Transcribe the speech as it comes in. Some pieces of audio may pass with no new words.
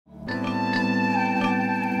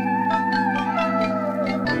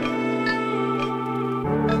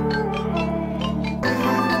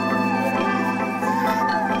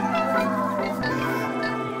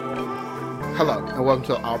welcome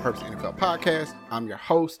to the All Purpose NFL Podcast. I'm your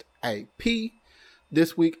host, AP.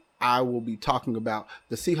 This week, I will be talking about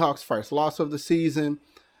the Seahawks' first loss of the season,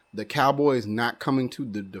 the Cowboys not coming to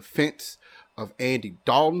the defense of Andy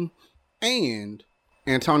Dalton, and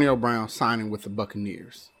Antonio Brown signing with the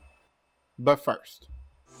Buccaneers. But first,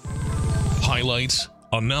 highlights,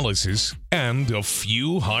 analysis, and a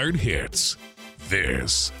few hard hits.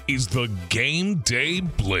 This is the Game Day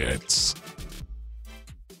Blitz.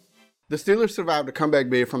 The Steelers survived a comeback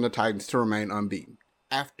bid from the Titans to remain unbeaten.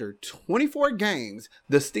 After 24 games,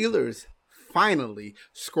 the Steelers finally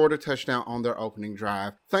scored a touchdown on their opening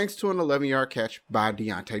drive thanks to an 11-yard catch by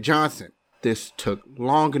Deontay Johnson. This took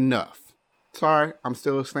long enough. Sorry, I'm a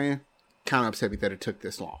Steelers fan. Kind of upset me that it took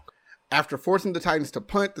this long. After forcing the Titans to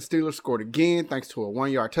punt, the Steelers scored again thanks to a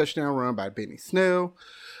 1-yard touchdown run by Benny Snell.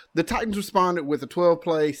 The Titans responded with a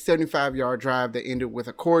 12-play, 75-yard drive that ended with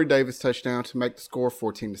a Corey Davis touchdown to make the score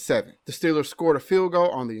 14-7. The Steelers scored a field goal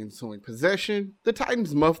on the ensuing possession. The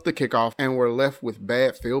Titans muffed the kickoff and were left with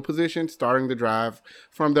bad field position, starting the drive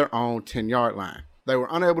from their own 10-yard line. They were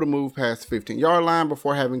unable to move past the 15-yard line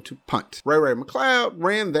before having to punt. Ray McLeod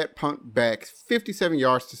ran that punt back 57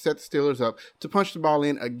 yards to set the Steelers up to punch the ball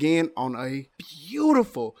in again on a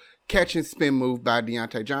beautiful catch and spin move by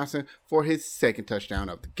Deontay Johnson for his second touchdown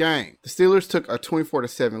of the game. The Steelers took a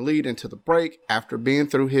 24-7 lead into the break after being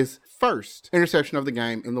through his first interception of the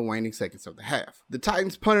game in the waning seconds of the half. The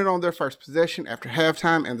Titans punted on their first possession after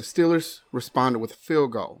halftime, and the Steelers responded with a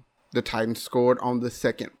field goal. The Titans scored on the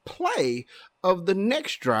second play of the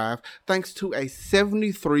next drive thanks to a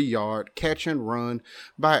 73-yard catch and run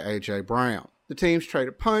by A.J. Brown. The teams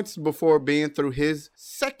traded punts before being through his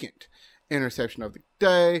second interception of the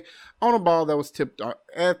day on a ball that was tipped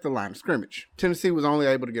at the line of scrimmage. Tennessee was only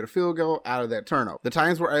able to get a field goal out of that turnover. The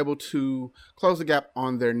Titans were able to close the gap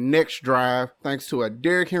on their next drive thanks to a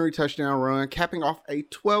Derrick Henry touchdown run, capping off a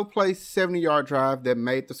 12-play, 70-yard drive that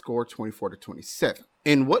made the score 24-27.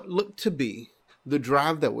 In what looked to be the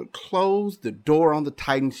drive that would close the door on the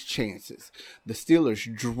Titans' chances, the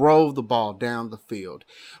Steelers drove the ball down the field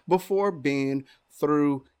before being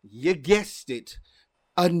through, you guessed it,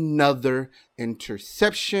 another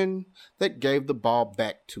interception that gave the ball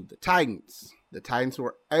back to the Titans. The Titans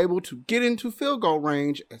were able to get into field goal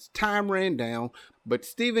range as time ran down, but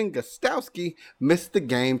Steven Gostkowski missed the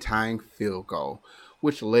game-tying field goal,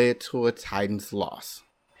 which led to a Titans loss.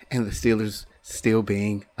 And the Steelers still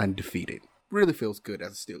being undefeated. Really feels good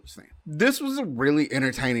as a Steelers fan. This was a really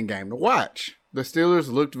entertaining game to watch. The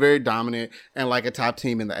Steelers looked very dominant and like a top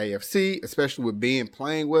team in the AFC, especially with Ben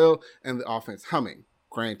playing well and the offense humming.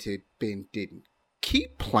 Granted, Ben didn't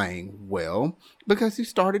keep playing well because he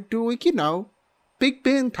started doing, Big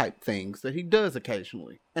Ben type things that he does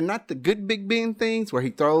occasionally. And not the good Big Ben things where he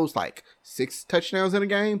throws like 6 touchdowns in a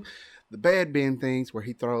game. The bad Ben things where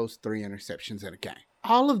he throws 3 interceptions in a game.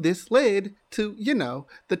 All of this led to,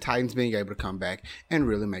 the Titans being able to come back and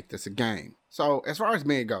really make this a game. So as far as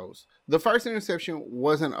Ben goes, the first interception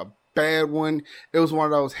wasn't a bad one. It was one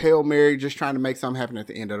of those Hail Mary, just trying to make something happen at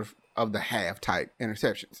the end of the half type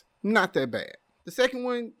interceptions. Not that bad. The second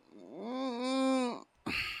one,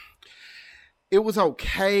 it was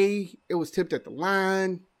okay. It was tipped at the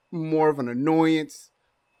line, more of an annoyance,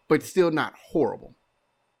 but still not horrible.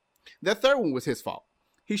 That third one was his fault.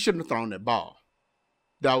 He shouldn't have thrown that ball.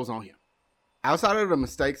 That was on him. Outside of the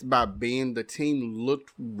mistakes by Ben, the team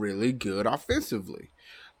looked really good offensively.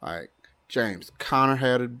 Like, James Conner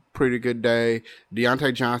had a pretty good day.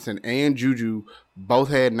 Deontay Johnson and Juju both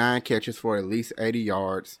had 9 catches for at least 80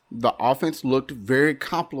 yards. The offense looked very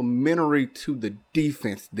complimentary to the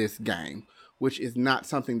defense this game, which is not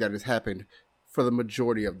something that has happened for the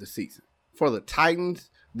majority of the season. For the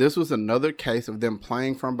Titans, this was another case of them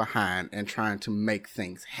playing from behind and trying to make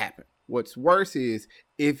things happen. What's worse is,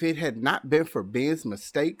 if it had not been for Ben's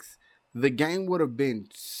mistakes, the game would have been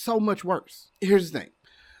so much worse. Here's the thing.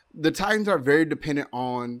 The Titans are very dependent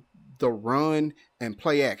on the run and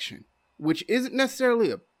play action, which isn't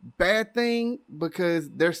necessarily a bad thing because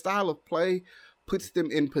their style of play puts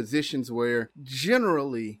them in positions where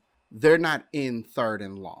generally they're not in 3rd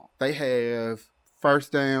and long. They have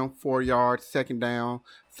first down, 4 yards, second down,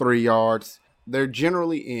 3 yards. They're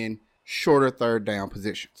generally in shorter 3rd down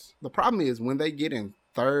positions. The problem is when they get in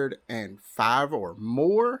 3rd and 5 or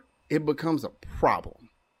more, it becomes a problem.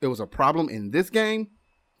 It was a problem in this game.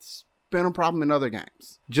 It's been a problem in other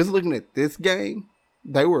games. Just looking at this game,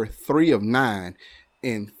 they were 3 of 9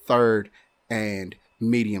 in 3rd and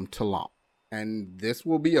medium to long. And this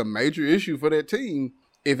will be a major issue for that team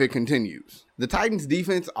if it continues. The Titans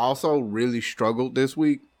defense also really struggled this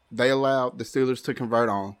week. They allowed the Steelers to convert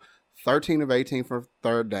on 13 of 18 for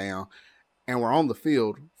 3rd down and were on the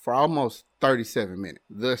field for almost 37 minutes.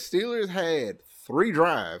 The Steelers had 3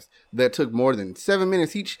 drives that took more than 7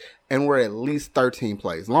 minutes each and were at least 13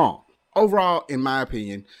 plays long. Overall, in my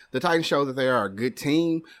opinion, the Titans show that they are a good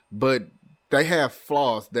team, but they have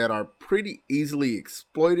flaws that are pretty easily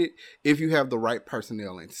exploited if you have the right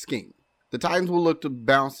personnel and scheme. The Titans will look to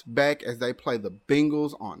bounce back as they play the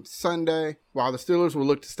Bengals on Sunday, while the Steelers will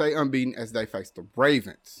look to stay unbeaten as they face the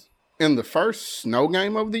Ravens. In the first snow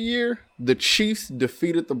game of the year, the Chiefs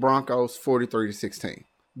defeated the Broncos 43-16.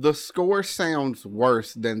 The score sounds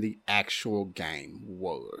worse than the actual game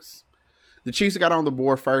was. The Chiefs got on the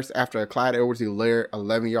board first after a Clyde Edwards-Helaire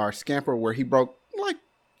 11-yard scamper where he broke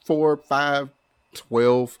 4, 5,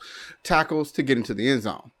 12 tackles to get into the end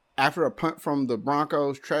zone. After a punt from the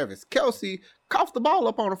Broncos, Travis Kelce coughed the ball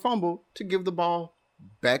up on a fumble to give the ball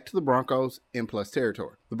back to the Broncos in plus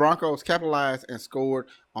territory. The Broncos capitalized and scored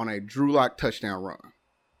on a Drew Lock touchdown run,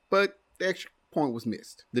 but the extra point was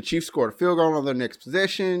missed. The Chiefs scored a field goal on their next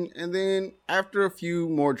possession, and then after a few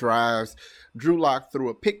more drives, Drew Lock threw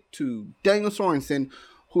a pick to Daniel Sorensen,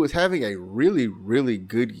 who is having a really, really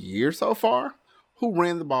good year so far, who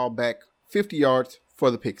ran the ball back 50 yards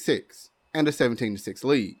for the pick six and a 17-6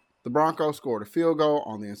 lead. The Broncos scored a field goal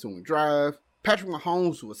on the ensuing drive. Patrick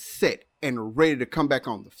Mahomes was set and ready to come back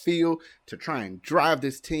on the field to try and drive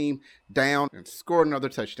this team down and score another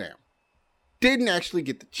touchdown. Didn't actually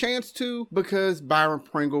get the chance to because Byron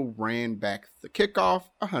Pringle ran back the kickoff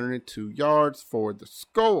 102 yards for the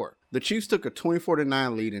score. The Chiefs took a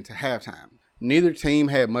 24-9 lead into halftime. Neither team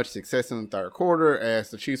had much success in the third quarter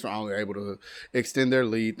as the Chiefs were only able to extend their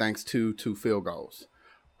lead thanks to 2 field goals.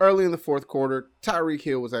 Early in the fourth quarter, Tyreek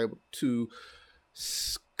Hill was able to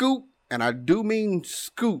scoop, and I do mean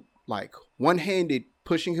scoop, like one-handed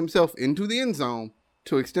pushing himself into the end zone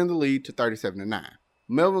to extend the lead to 37-9.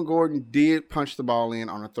 Melvin Gordon did punch the ball in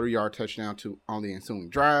on a 3-yard touchdown on the ensuing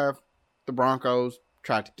drive. The Broncos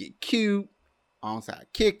tried to get cute, onside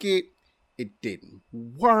kick it. It didn't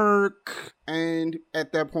work. And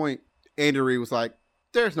at that point, Andy Reid was like,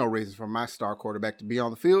 there's no reason for my star quarterback to be on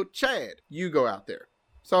the field. Chad, you go out there.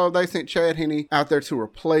 So they sent Chad Henne out there to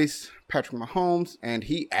replace Patrick Mahomes, and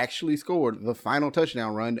he actually scored the final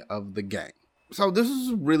touchdown run of the game. So this is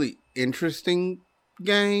a really interesting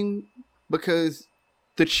game because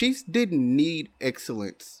the Chiefs didn't need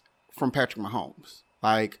excellence from Patrick Mahomes.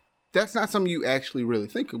 Like, that's not something you actually really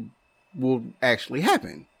think will actually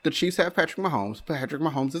happen. The Chiefs have Patrick Mahomes. Patrick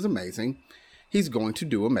Mahomes is amazing. He's going to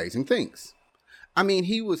do amazing things. I mean,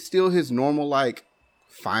 he was still his normal,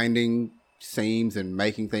 finding seams and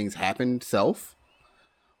making things happen self.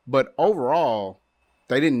 But overall,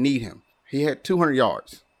 they didn't need him. He had 200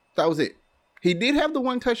 yards. That was it. He did have the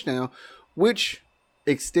one touchdown, which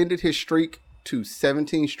extended his streak to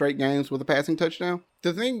 17 straight games with a passing touchdown.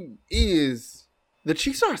 The thing is, the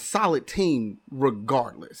Chiefs are a solid team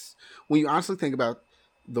regardless. When you honestly think about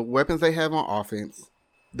the weapons they have on offense,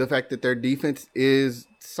 the fact that their defense is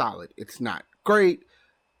solid. It's not great.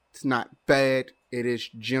 It's not bad. It is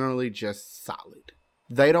generally just solid.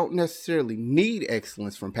 They don't necessarily need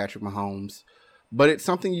excellence from Patrick Mahomes, but it's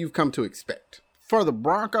something you've come to expect. For the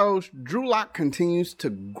Broncos, Drew Lock continues to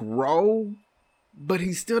grow, but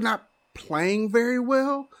he's still not playing very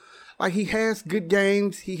well. He has good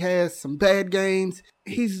games. He has some bad games.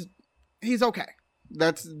 He's okay.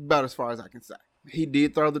 That's about as far as I can say. He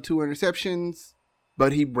did throw the 2 interceptions,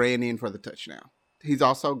 but he ran in for the touchdown. He's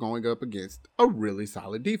also going up against a really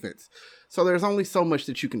solid defense. So there's only so much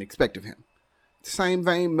that you can expect of him. Same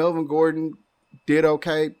vein, Melvin Gordon did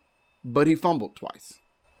okay, but he fumbled twice.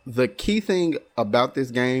 The key thing about this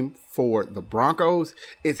game for the Broncos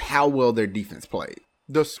is how well their defense played.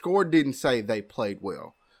 The score didn't say they played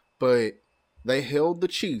well, but they held the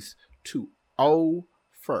Chiefs to 0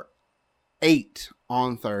 for 8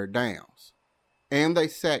 on third downs. And they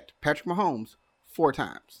sacked Patrick Mahomes 4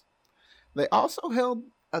 times. They also held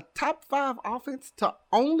a top 5 offense to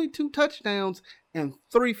only 2 touchdowns and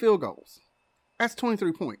 3 field goals. That's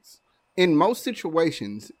 23 points. In most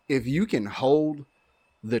situations, if you can hold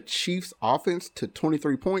the Chiefs offense to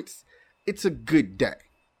 23 points, it's a good day.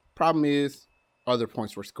 Problem is, other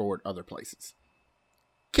points were scored other places.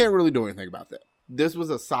 Can't really do anything about that. This was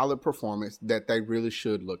a solid performance that they really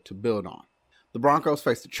should look to build on. The Broncos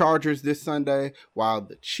face the Chargers this Sunday, while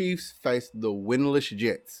the Chiefs face the winless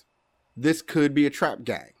Jets. This could be a trap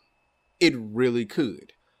game. It really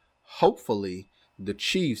could. Hopefully, the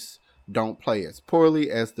Chiefs don't play as poorly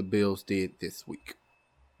as the Bills did this week.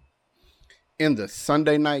 In the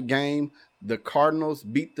Sunday night game, the Cardinals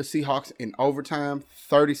beat the Seahawks in overtime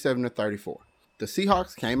 37-34. The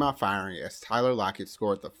Seahawks came out firing as Tyler Lockett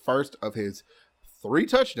scored the first of his 3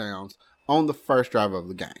 touchdowns on the first drive of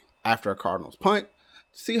the game. After a Cardinals punt,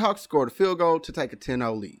 the Seahawks scored a field goal to take a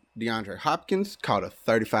 10-0 lead. DeAndre Hopkins caught a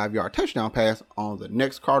 35-yard touchdown pass on the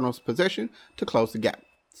next Cardinals possession to close the gap.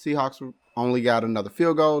 Seahawks only got another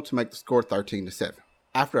field goal to make the score 13-7.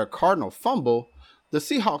 After a Cardinal fumble, the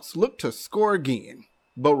Seahawks looked to score again,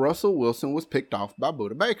 but Russell Wilson was picked off by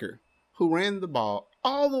Budda Baker, who ran the ball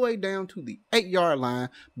all the way down to the 8-yard line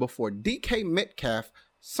before DK Metcalf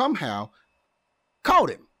somehow caught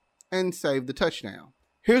him and saved the touchdown.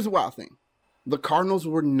 Here's the wild thing. The Cardinals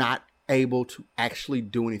were not able to actually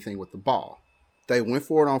do anything with the ball. They went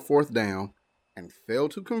for it on fourth down and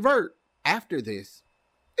failed to convert. After this,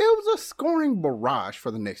 it was a scoring barrage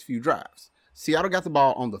for the next few drives. Seattle got the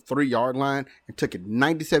ball on the 3-yard line and took it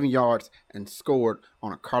 97 yards and scored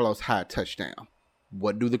on a Carlos Hyde touchdown.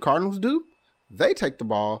 What do the Cardinals do? They take the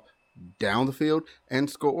ball down the field and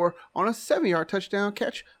score on a 7-yard touchdown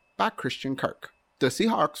catch by Christian Kirk. The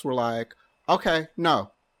Seahawks were like, okay,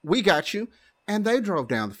 no, we got you. And they drove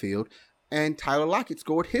down the field, and Tyler Lockett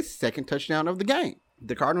scored his second touchdown of the game.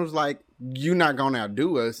 The Cardinals like, you're not going to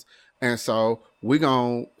outdo us, and so we're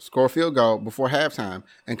going to score a field goal before halftime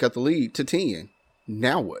and cut the lead to 10.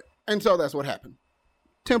 Now what? And so that's what happened.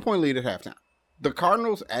 10-point lead at halftime. The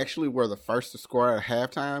Cardinals actually were the first to score at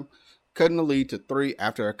halftime, cutting the lead to 3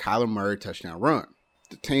 after a Kyler Murray touchdown run.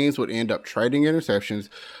 The teams would end up trading interceptions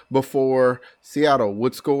before Seattle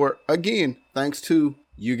would score again, thanks to,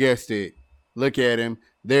 you guessed it, look at him.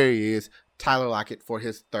 There he is, Tyler Lockett for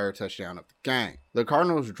his third touchdown of the game. The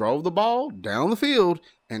Cardinals drove the ball down the field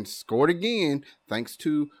and scored again thanks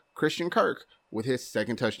to Christian Kirk with his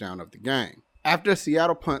second touchdown of the game. After a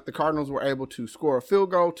Seattle punt, the Cardinals were able to score a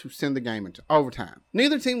field goal to send the game into overtime.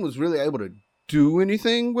 Neither team was really able to do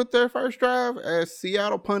anything with their first drive as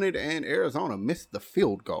Seattle punted and Arizona missed the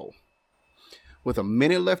field goal. With a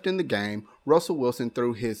minute left in the game, Russell Wilson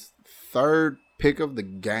threw his third pick of the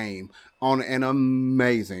game on an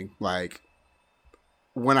amazing,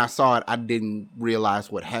 when I saw it, I didn't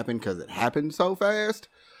realize what happened because it happened so fast.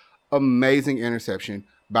 Amazing interception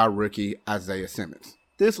by rookie Isaiah Simmons.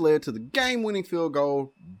 This led to the game-winning field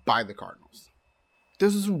goal by the Cardinals.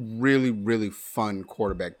 This was a really, really fun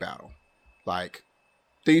quarterback battle.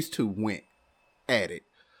 These two went at it.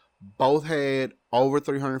 Both had over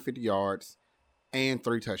 350 yards and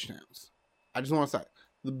 3 touchdowns. I just want to say,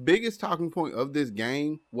 the biggest talking point of this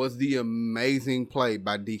game was the amazing play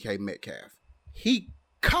by DK Metcalf. He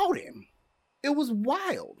caught him. It was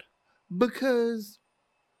wild because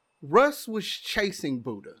Russ was chasing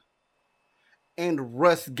Budda and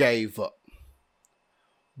Russ gave up.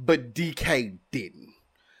 But DK didn't.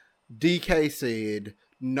 DK said,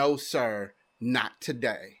 no, sir, not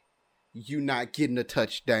today. You're not getting a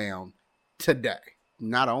touchdown today.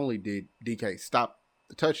 Not only did DK stop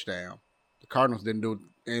the touchdown, the Cardinals didn't do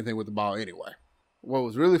anything with the ball anyway. What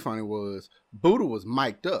was really funny was Budda was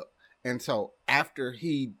mic'd up. And so after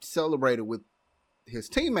he celebrated with his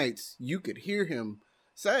teammates, you could hear him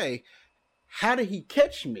say, how did he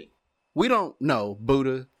catch me? We don't know,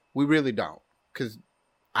 Budda. We really don't. Because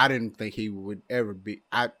I didn't think he would ever be.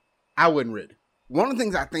 I wouldn't read it. One of the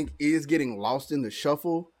things I think is getting lost in the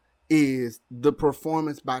shuffle is the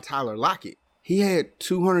performance by Tyler Lockett. He had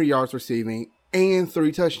 200 yards receiving and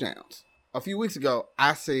 3 touchdowns. A few weeks ago,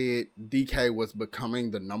 I said DK was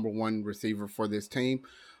becoming the number 1 receiver for this team,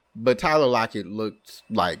 but Tyler Lockett looks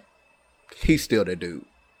like he's still the dude.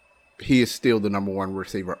 He is still the number 1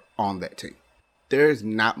 receiver on that team. There's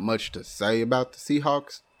not much to say about the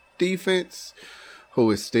Seahawks defense, who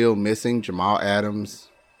is still missing Jamal Adams.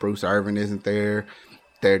 Bruce Irvin isn't there.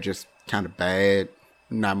 They're just kind of bad.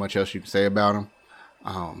 Not much else you can say about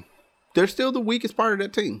them. They're still the weakest part of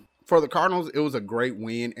that team. For the Cardinals, it was a great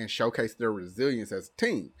win and showcased their resilience as a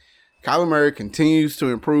team. Kyler Murray continues to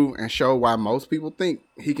improve and show why most people think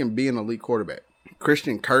he can be an elite quarterback.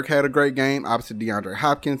 Christian Kirk had a great game opposite DeAndre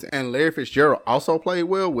Hopkins, and Larry Fitzgerald also played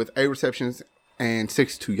well with 8 receptions and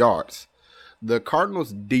 62 yards. The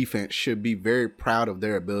Cardinals' defense should be very proud of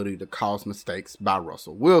their ability to cause mistakes by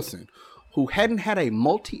Russell Wilson, who hadn't had a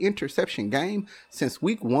multi-interception game since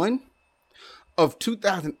week 1 of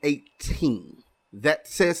 2018. That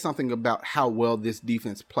says something about how well this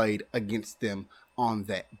defense played against them on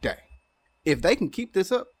that day. If they can keep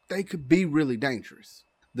this up, they could be really dangerous.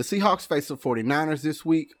 The Seahawks face the 49ers this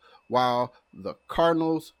week, while the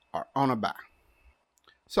Cardinals are on a bye.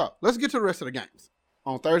 So, let's get to the rest of the games.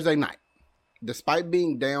 On Thursday night, despite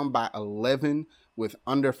being down by 11 with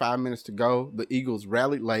under 5 minutes to go, the Eagles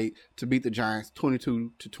rallied late to beat the Giants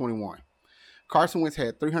 22-21. Carson Wentz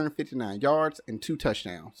had 359 yards and 2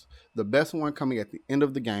 touchdowns, the best one coming at the end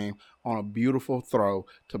of the game on a beautiful throw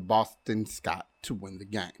to Boston Scott to win the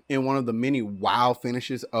game. In one of the many wild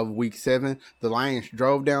finishes of Week 7, the Lions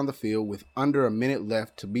drove down the field with under a minute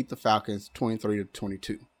left to beat the Falcons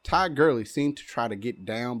 23-22. Todd Gurley seemed to try to get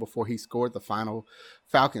down before he scored the final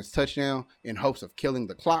Falcons touchdown in hopes of killing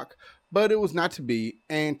the clock, but it was not to be,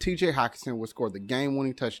 and TJ Hockenson would score the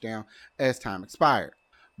game-winning touchdown as time expired.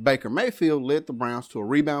 Baker Mayfield led the Browns to a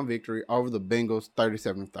rebound victory over the Bengals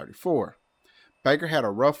 37-34. Baker had a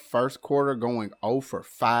rough first quarter, going 0 for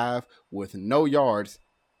 5 with no yards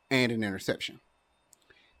and an interception.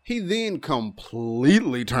 He then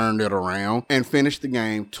completely turned it around and finished the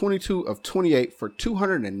game 22 of 28 for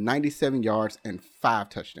 297 yards and 5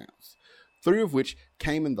 touchdowns, 3 of which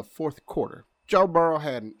came in the fourth quarter. Joe Burrow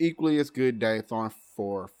had an equally as good day, throwing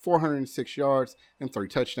for 406 yards and 3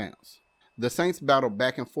 touchdowns. The Saints battled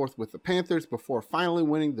back and forth with the Panthers before finally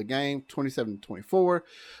winning the game 27-24.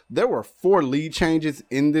 There were 4 lead changes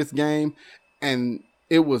in this game, and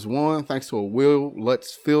it was won thanks to a Will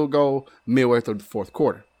Lutz field goal midway through the fourth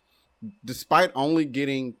quarter. Despite only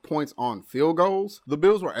getting points on field goals, the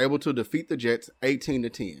Bills were able to defeat the Jets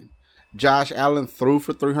 18-10. Josh Allen threw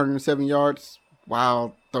for 307 yards,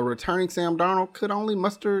 while the returning Sam Darnold could only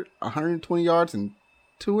muster 120 yards and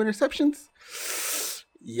 2 interceptions.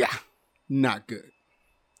 Yeah. Not good.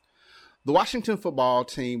 The Washington football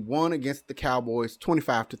team won against the Cowboys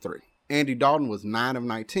 25-3. Andy Dalton was 9 of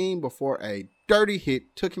 19 before a dirty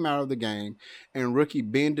hit took him out of the game, and rookie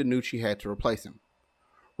Ben DiNucci had to replace him.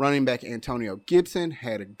 Running back Antonio Gibson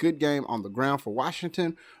had a good game on the ground for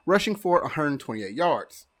Washington, rushing for 128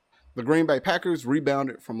 yards. The Green Bay Packers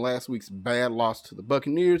rebounded from last week's bad loss to the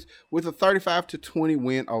Buccaneers with a 35-20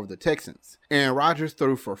 win over the Texans. Aaron Rodgers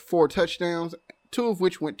threw for 4 touchdowns, 2 of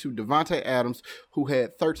which went to Devontae Adams, who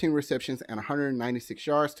had 13 receptions and 196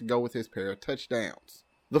 yards to go with his pair of touchdowns.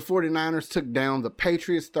 The 49ers took down the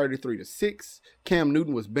Patriots 33-6. Cam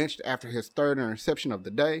Newton was benched after his 3rd interception of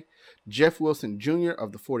the day. Jeff Wilson Jr.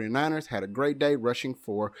 of the 49ers had a great day, rushing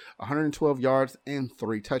for 112 yards and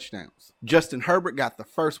 3 touchdowns. Justin Herbert got the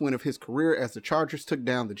first win of his career as the Chargers took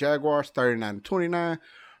down the Jaguars 39-29.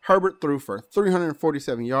 Herbert threw for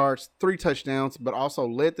 347 yards, 3 touchdowns, but also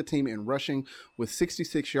led the team in rushing with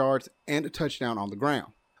 66 yards and a touchdown on the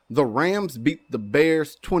ground. The Rams beat the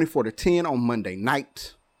Bears 24-10 on Monday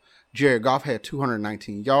night. Jared Goff had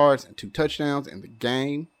 219 yards and 2 touchdowns in the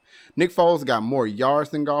game. Nick Foles got more yards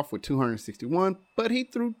than Goff with 261, but he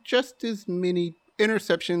threw just as many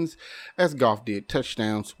interceptions as Goff did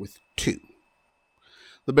touchdowns with 2.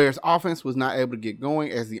 The Bears' offense was not able to get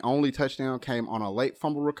going as the only touchdown came on a late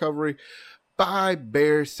fumble recovery by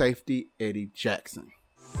Bears safety Eddie Jackson.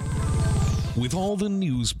 With all the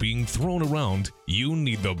news being thrown around, you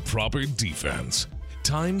need the proper defense.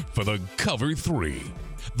 Time for the Cover 3,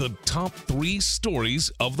 the top 3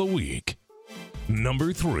 stories of the week.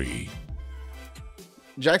 Number 3.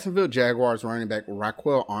 Jacksonville Jaguars running back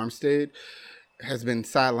Raquel Armstead has been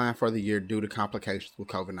sidelined for the year due to complications with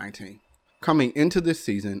COVID-19. Coming into this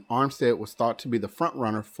season, Armstead was thought to be the front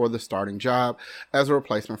runner for the starting job as a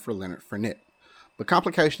replacement for Leonard Fournette. But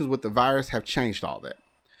complications with the virus have changed all that.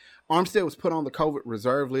 Armstead was put on the COVID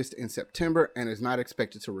reserve list in September and is not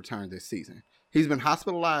expected to return this season. He's been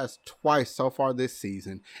hospitalized twice so far this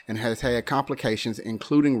season and has had complications,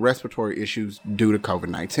 including respiratory issues due to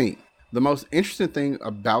COVID-19. The most interesting thing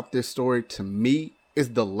about this story to me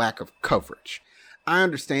is the lack of coverage. I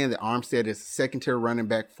understand that Armstead is a second-tier running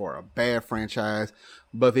back for a bad franchise,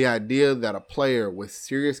 but the idea that a player with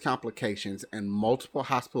serious complications and multiple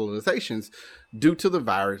hospitalizations due to the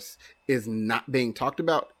virus is not being talked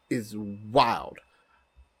about is wild,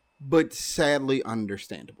 but sadly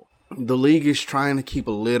understandable. The league is trying to keep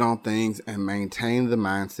a lid on things and maintain the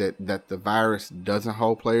mindset that the virus doesn't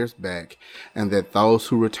hold players back and that those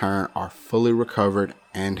who return are fully recovered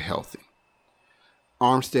and healthy.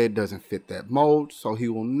 Armstead doesn't fit that mold, so he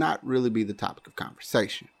will not really be the topic of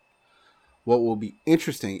conversation. What will be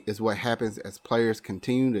interesting is what happens as players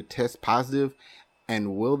continue to test positive,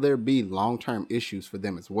 and will there be long-term issues for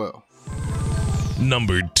them as well?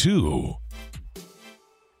 Number 2.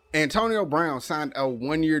 Antonio Brown signed a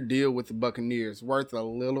 1-year deal with the Buccaneers worth a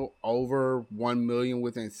little over $1 million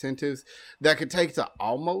with incentives that could take to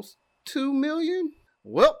almost $2 million.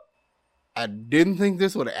 Well, I didn't think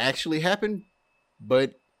this would actually happen,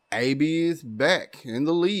 but AB is back in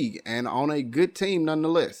the league and on a good team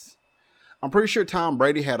nonetheless. I'm pretty sure Tom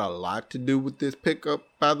Brady had a lot to do with this pickup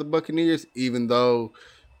by the Buccaneers, even though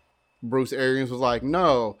Bruce Arians was like,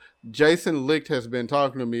 no, Jason Licht has been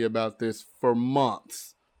talking to me about this for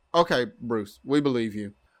months. Okay, Bruce, we believe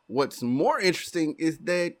you. What's more interesting is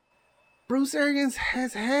that Bruce Arians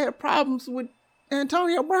has had problems with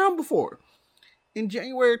Antonio Brown before. In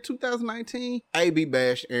January 2019, AB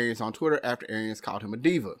bashed Arians on Twitter after Arians called him a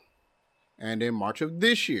diva. And in March of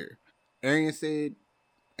this year, Arians said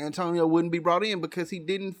Antonio wouldn't be brought in because he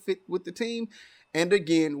didn't fit with the team and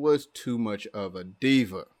again was too much of a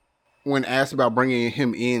diva. When asked about bringing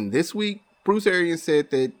him in this week, Bruce Arians said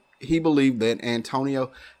that he believed that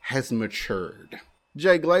Antonio has matured.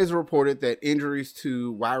 Jay Glazer reported that injuries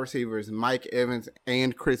to wide receivers Mike Evans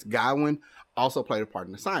and Chris Godwin also played a part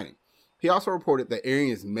in the signing. He also reported that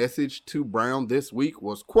Arians' message to Brown this week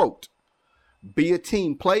was, quote, "Be a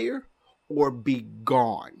team player or be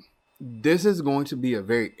gone." This is going to be a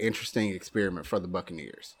very interesting experiment for the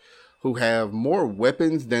Buccaneers, who have more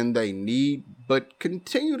weapons than they need, but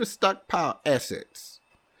continue to stockpile assets.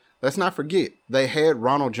 Let's not forget, they had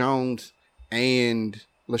Ronald Jones and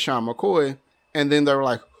LaShawn McCoy, and then they were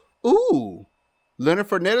like, ooh, Leonard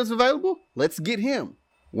Fournette is available? Let's get him.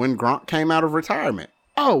 When Gronk came out of retirement,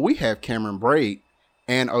 oh, we have Cameron Braid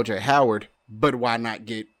and OJ Howard, but why not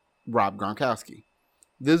get Rob Gronkowski?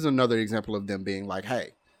 This is another example of them being like,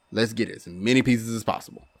 hey, let's get as many pieces as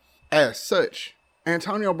possible. As such,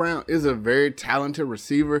 Antonio Brown is a very talented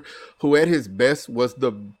receiver who at his best was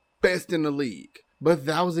the best in the league. But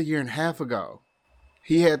that was a year and a half ago.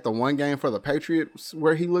 He had the one game for the Patriots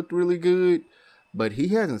where he looked really good, but he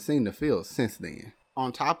hasn't seen the field since then.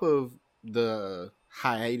 On top of the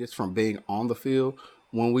hiatus from being on the field,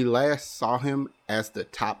 when we last saw him as the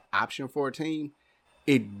top option for a team,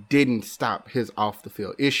 it didn't stop his off the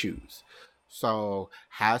field issues. So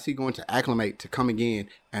how is he going to acclimate to coming in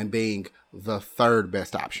and being the third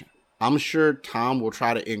best option? I'm sure Tom will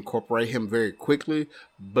try to incorporate him very quickly,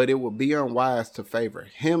 but it would be unwise to favor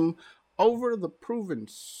him over the proven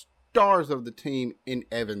stars of the team in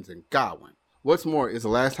Evans and Godwin. What's more is the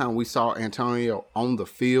last time we saw Antonio on the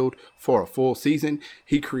field for a full season,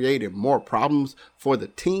 he created more problems for the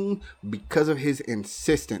team because of his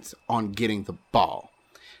insistence on getting the ball.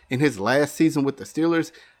 In his last season with the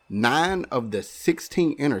Steelers, 9 of the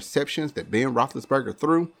 16 interceptions that Ben Roethlisberger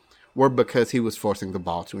threw were because he was forcing the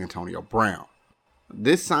ball to Antonio Brown.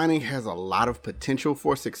 This signing has a lot of potential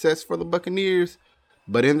for success for the Buccaneers,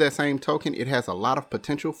 but in that same token, it has a lot of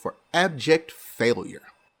potential for abject failure.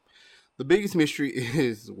 The biggest mystery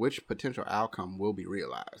is which potential outcome will be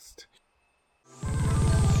realized.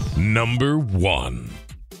 Number 1.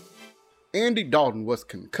 Andy Dalton was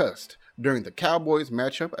concussed during the Cowboys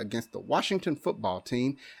matchup against the Washington football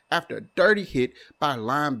team after a dirty hit by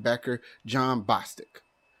linebacker Jon Bostic.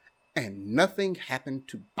 And nothing happened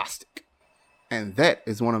to Bostic. And that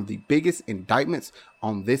is one of the biggest indictments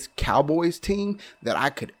on this Cowboys team that I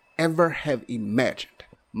could ever have imagined.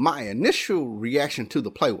 My initial reaction to the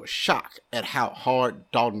play was shock at how hard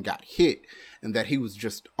Dalton got hit and that he was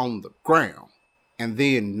just on the ground. And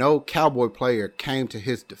then no Cowboy player came to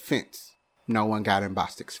his defense. No one got in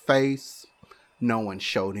Bostic's face. No one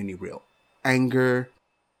showed any real anger.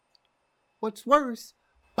 What's worse,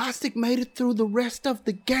 Bostic made it through the rest of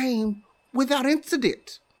the game without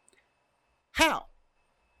incident. How?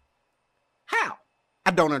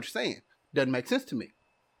 I don't understand. Doesn't make sense to me.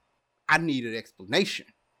 I need an explanation,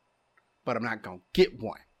 but I'm not going to get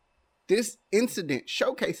one. This incident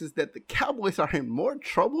showcases that the Cowboys are in more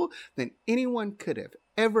trouble than anyone could have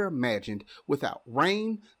ever imagined without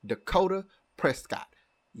Rayne Dakota Prescott.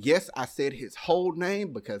 Yes, I said his whole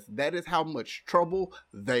name because that is how much trouble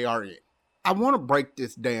they are in. I want to break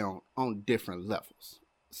this down on different levels.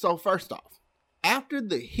 So first off, after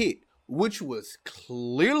the hit, which was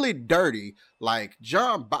clearly dirty, like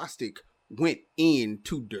Jon Bostic went in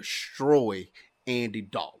to destroy Andy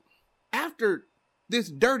Dalton. After this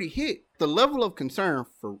dirty hit, the level of concern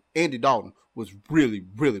for Andy Dalton was really,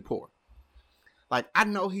 really poor. Like, I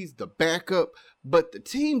know he's the backup, but the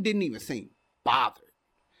team didn't even seem bothered.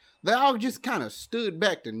 They all just kind of stood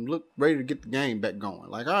back and looked ready to get the game back going.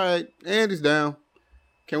 Like, all right, Andy's down.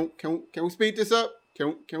 Can we speed this up?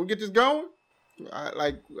 Can we get this going?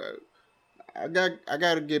 I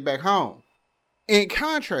got to get back home. In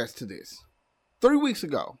contrast to this, 3 weeks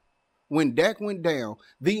ago, when Dak went down,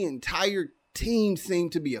 the entire team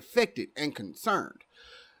seemed to be affected and concerned.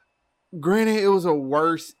 Granted, it was a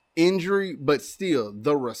worse injury, but still,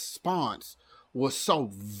 the response was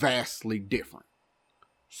so vastly different.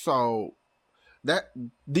 So that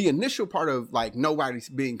the initial part of like nobody's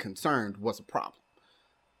being concerned was a problem.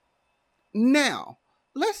 Now,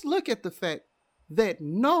 let's look at the fact that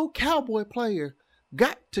no Cowboy player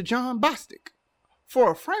got to Jon Bostic.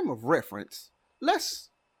 For a frame of reference,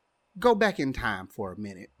 let's go back in time for a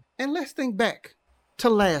minute and let's think back to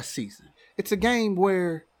last season. It's a game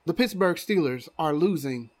where The Pittsburgh Steelers are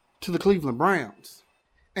losing to the Cleveland Browns.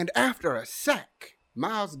 And after a sack,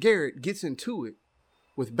 Myles Garrett gets into it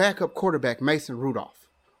with backup quarterback Mason Rudolph.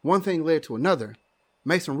 One thing led to another.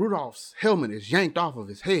 Mason Rudolph's helmet is yanked off of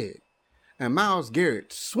his head, and Myles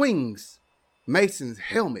Garrett swings Mason's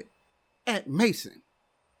helmet at Mason.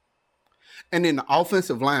 And then the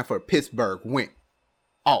offensive line for Pittsburgh went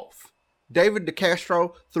off. David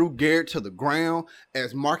DeCastro threw Garrett to the ground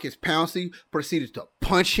as Marcus Pouncey proceeded to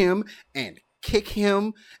punch him and kick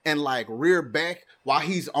him and rear back while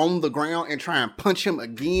he's on the ground and try and punch him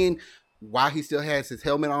again while he still has his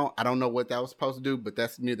helmet on. I don't know what that was supposed to do, but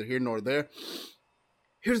that's neither here nor there.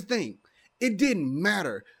 Here's the thing. It didn't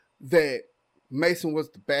matter that Mason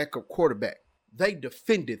was the backup quarterback. They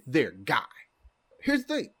defended their guy. Here's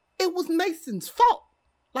the thing. It was Mason's fault.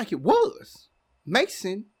 It was.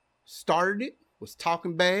 Mason started it, was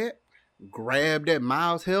talking bad, grabbed at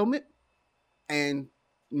Myles' helmet, and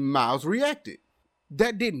Myles reacted.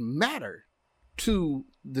 That didn't matter to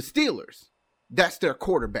the Steelers. That's their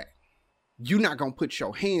quarterback. You're not going to put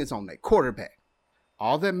your hands on that quarterback.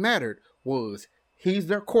 All that mattered was he's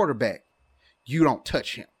their quarterback. You don't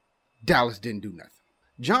touch him. Dallas didn't do nothing.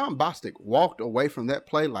 John Bostic walked away from that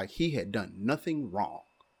play like he had done nothing wrong.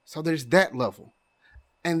 So there's that level.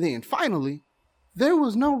 And then finally, there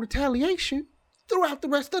was no retaliation throughout the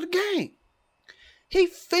rest of the game. He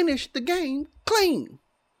finished the game clean.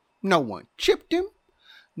 No one chipped him.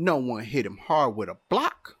 No one hit him hard with a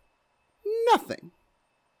block. Nothing.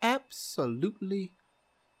 Absolutely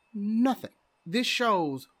nothing. This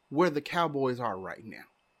shows where the Cowboys are right now.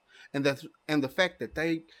 And the fact that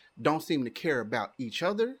they don't seem to care about each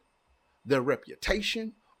other, their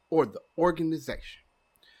reputation, or the organization.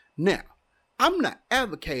 Now, I'm not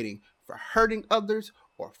advocating for hurting others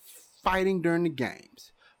or fighting during the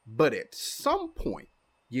games. But at some point,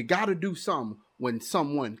 you got to do something when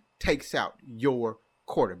someone takes out your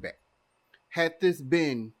quarterback. Had this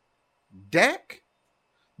been Dak,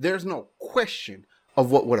 there's no question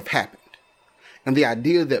of what would have happened. And the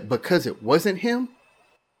idea that because it wasn't him,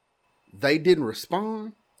 they didn't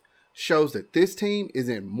respond shows that this team is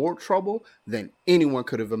in more trouble than anyone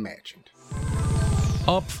could have imagined.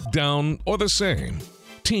 Up, down, or the same,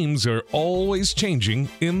 teams are always changing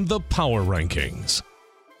in the power rankings.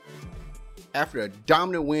 After a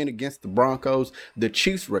dominant win against the Broncos, the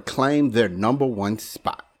Chiefs reclaimed their number one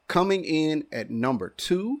spot. Coming in at number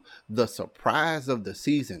 2, the surprise of the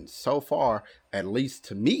season so far, at least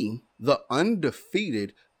to me, the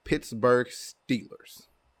undefeated Pittsburgh Steelers.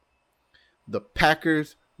 The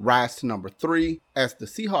Packers rise to number 3 as the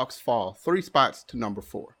Seahawks fall 3 spots to number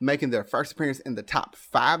 4. Making their first appearance in the top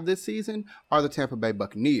 5 this season are the Tampa Bay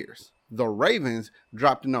Buccaneers. The Ravens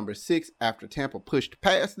dropped to number 6 after Tampa pushed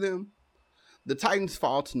past them. The Titans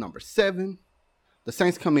fall to number 7. The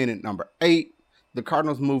Saints come in at number 8. The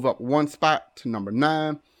Cardinals move up 1 spot to number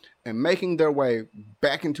 9. And making their way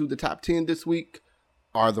back into the top 10 this week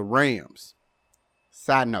are the Rams.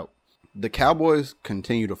 Side note, the Cowboys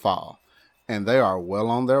continue to fall. And they are well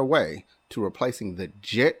on their way to replacing the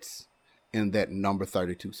Jets in that number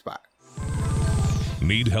 32 spot.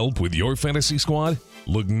 Need help with your fantasy squad?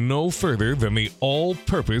 Look no further than the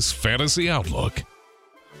All-Purpose Fantasy Outlook.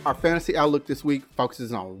 Our fantasy outlook this week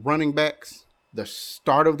focuses on running backs. The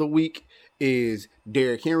start of the week is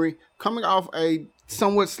Derrick Henry, coming off a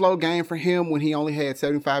somewhat slow game for him when he only had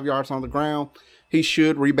 75 yards on the ground. He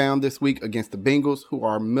should rebound this week against the Bengals, who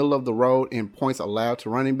are middle of the road in points allowed to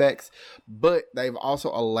running backs, but they've also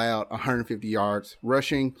allowed 150 yards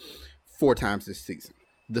rushing 4 times this season.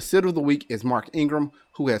 The sit of the week is Mark Ingram,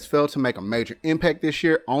 who has failed to make a major impact this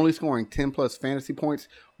year, only scoring 10 plus fantasy points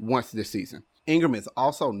once this season. Ingram is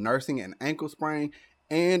also nursing an ankle sprain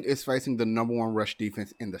and is facing the number 1 rush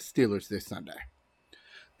defense in the Steelers this Sunday.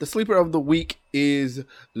 The sleeper of the week is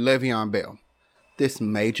Le'Veon Bell. This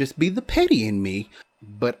may just be the petty in me,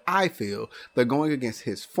 but I feel that going against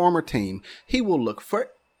his former team, he will look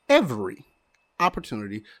for every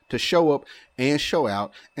opportunity to show up and show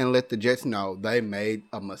out and let the Jets know they made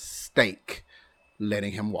a mistake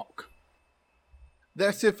letting him walk.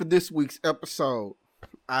 That's it for this week's episode.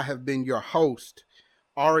 I have been your host,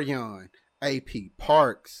 Arreon AP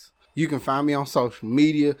Parks. You can find me on social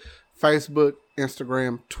media, Facebook,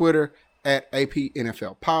 Instagram, Twitter, at AP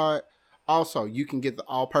NFL Pod. Also, you can get the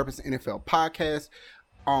All-Purpose NFL Podcast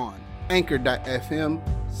on anchor.fm/AP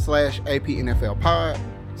NFL Pod,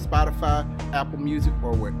 Spotify, Apple Music,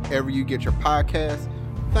 or wherever you get your podcasts.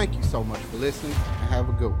 Thank you so much for listening, and have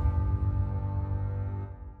a good one.